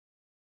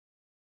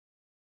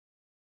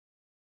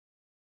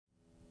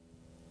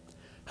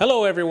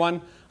Hello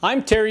everyone,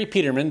 I'm Terry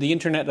Peterman, the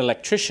Internet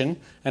Electrician,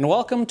 and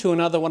welcome to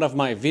another one of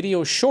my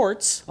video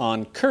shorts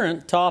on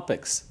current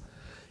topics.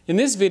 In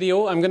this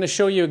video, I'm going to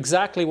show you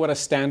exactly what a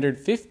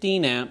standard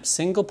 15 amp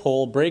single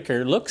pole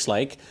breaker looks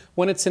like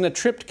when it's in a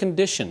tripped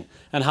condition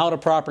and how to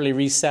properly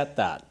reset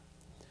that.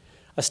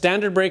 A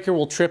standard breaker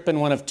will trip in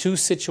one of two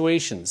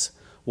situations.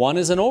 One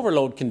is an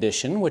overload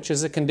condition, which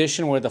is a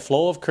condition where the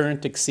flow of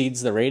current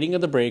exceeds the rating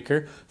of the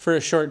breaker for a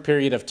short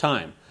period of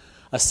time.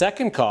 A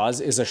second cause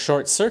is a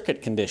short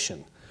circuit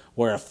condition,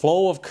 where a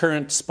flow of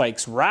current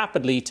spikes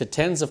rapidly to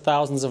tens of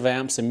thousands of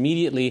amps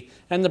immediately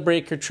and the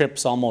breaker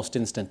trips almost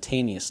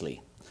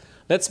instantaneously.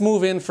 Let's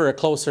move in for a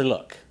closer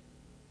look.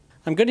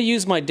 I'm going to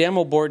use my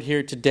demo board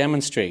here to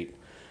demonstrate.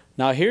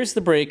 Now here's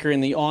the breaker in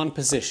the on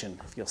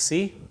position, if you'll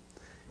see,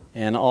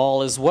 and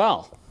all is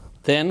well.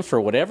 Then, for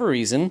whatever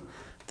reason,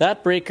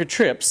 that breaker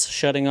trips,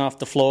 shutting off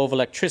the flow of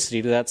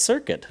electricity to that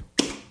circuit.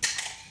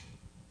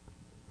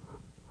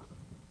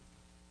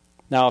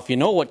 Now, if you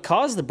know what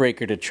caused the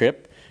breaker to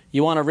trip,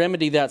 you want to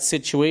remedy that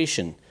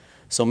situation.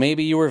 So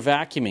maybe you were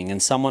vacuuming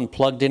and someone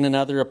plugged in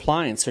another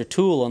appliance or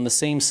tool on the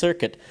same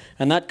circuit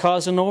and that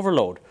caused an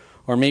overload.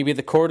 Or maybe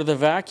the cord of the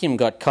vacuum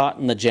got caught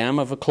in the jamb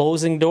of a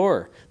closing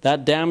door.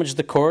 That damaged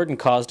the cord and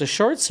caused a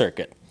short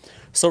circuit.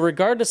 So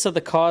regardless of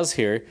the cause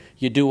here,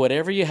 you do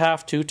whatever you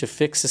have to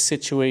fix the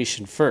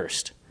situation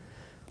first.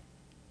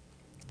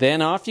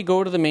 Then off you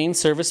go to the main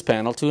service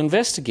panel to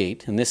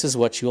investigate, and this is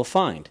what you'll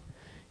find.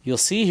 You'll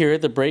see here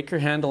the breaker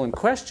handle in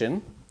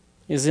question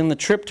is in the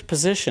tripped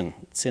position.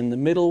 It's in the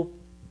middle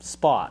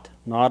spot,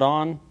 not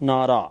on,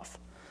 not off.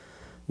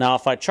 Now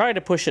if I try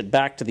to push it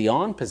back to the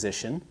on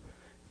position,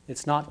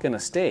 it's not going to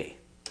stay.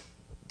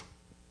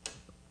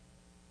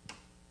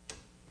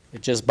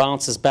 It just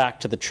bounces back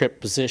to the tripped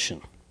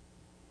position.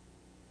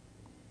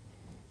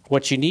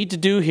 What you need to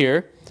do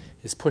here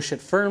is push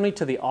it firmly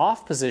to the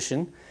off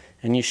position,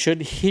 and you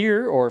should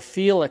hear or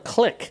feel a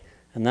click.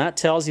 And that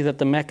tells you that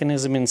the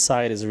mechanism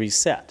inside is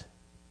reset.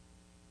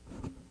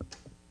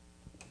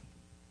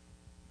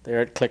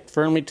 There it clicked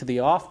firmly to the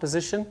off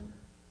position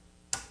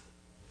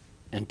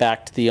and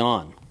back to the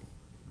on.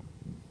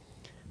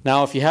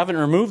 Now if you haven't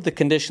removed the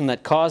condition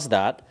that caused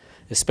that,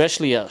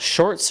 especially a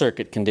short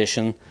circuit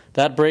condition,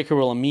 that breaker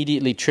will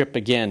immediately trip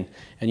again,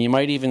 and you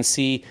might even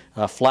see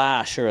a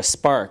flash or a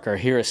spark or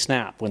hear a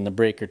snap when the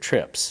breaker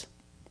trips.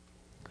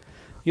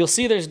 You'll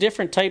see there's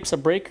different types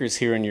of breakers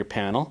here in your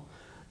panel.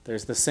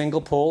 There's the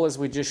single pole, as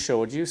we just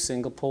showed you.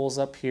 Single pole's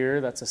up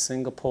here. That's a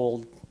single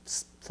pole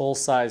full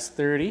size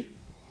 30.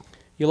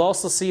 You'll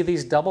also see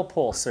these double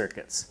pole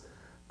circuits.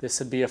 This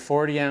would be a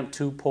 40 amp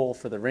 2 pole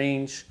for the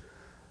range,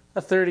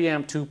 a 30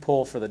 amp 2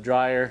 pole for the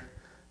dryer,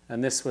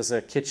 and this was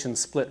a kitchen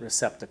split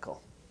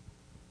receptacle.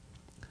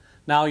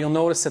 Now you'll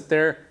notice that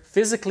they're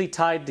physically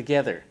tied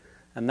together,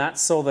 and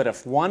that's so that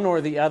if one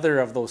or the other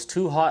of those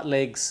two hot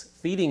legs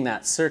feeding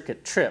that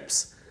circuit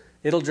trips,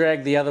 it'll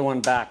drag the other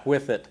one back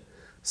with it,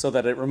 so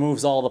that it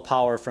removes all the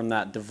power from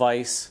that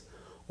device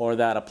or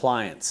that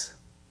appliance.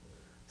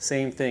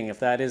 Same thing, if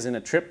that is in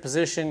a trip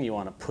position, you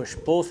want to push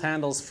both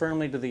handles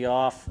firmly to the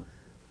off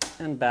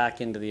and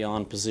back into the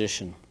on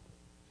position.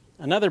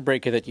 Another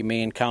breaker that you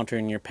may encounter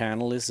in your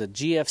panel is a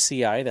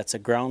GFCI, that's a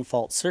ground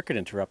fault circuit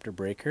interrupter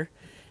breaker,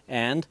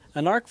 and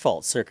an arc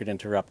fault circuit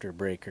interrupter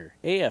breaker,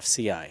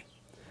 AFCI.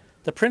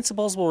 The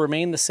principles will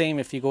remain the same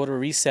if you go to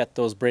reset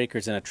those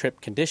breakers in a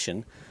tripped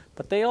condition,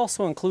 but they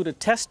also include a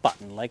test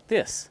button like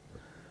this.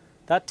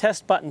 That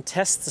test button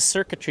tests the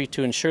circuitry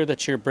to ensure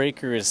that your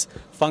breaker is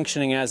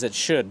functioning as it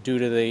should due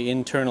to the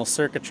internal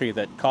circuitry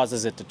that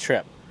causes it to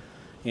trip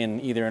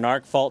in either an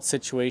arc fault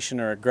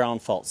situation or a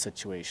ground fault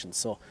situation.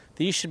 So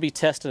these should be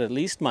tested at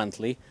least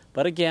monthly,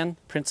 but again,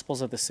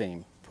 principles are the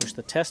same. Push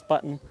the test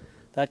button,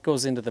 that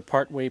goes into the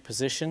partway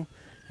position,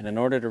 and in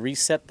order to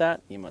reset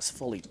that, you must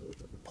fully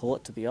pull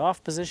it to the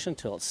off position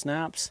till it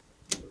snaps,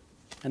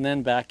 and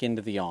then back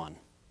into the on.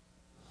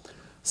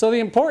 So the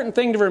important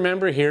thing to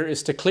remember here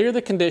is to clear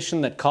the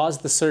condition that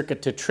caused the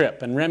circuit to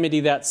trip and remedy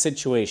that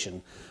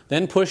situation.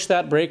 Then push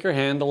that breaker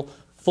handle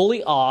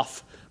fully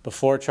off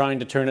before trying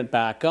to turn it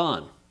back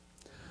on.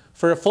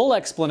 For a full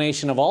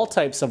explanation of all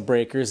types of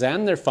breakers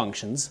and their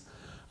functions,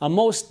 a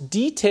most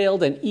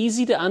detailed and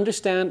easy to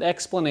understand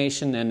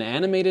explanation and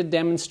animated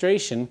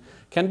demonstration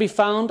can be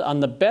found on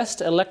the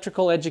best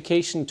electrical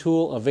education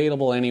tool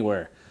available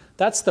anywhere.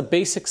 That's the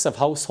Basics of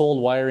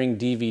Household Wiring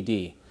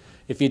DVD.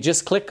 If you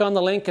just click on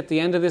the link at the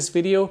end of this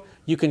video,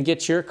 you can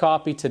get your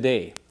copy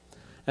today.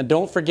 And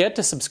don't forget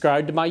to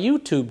subscribe to my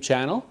YouTube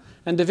channel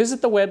and to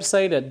visit the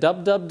website at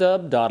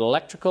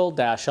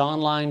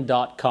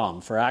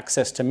www.electrical-online.com for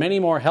access to many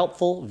more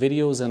helpful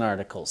videos and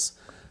articles.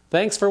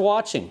 Thanks for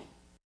watching.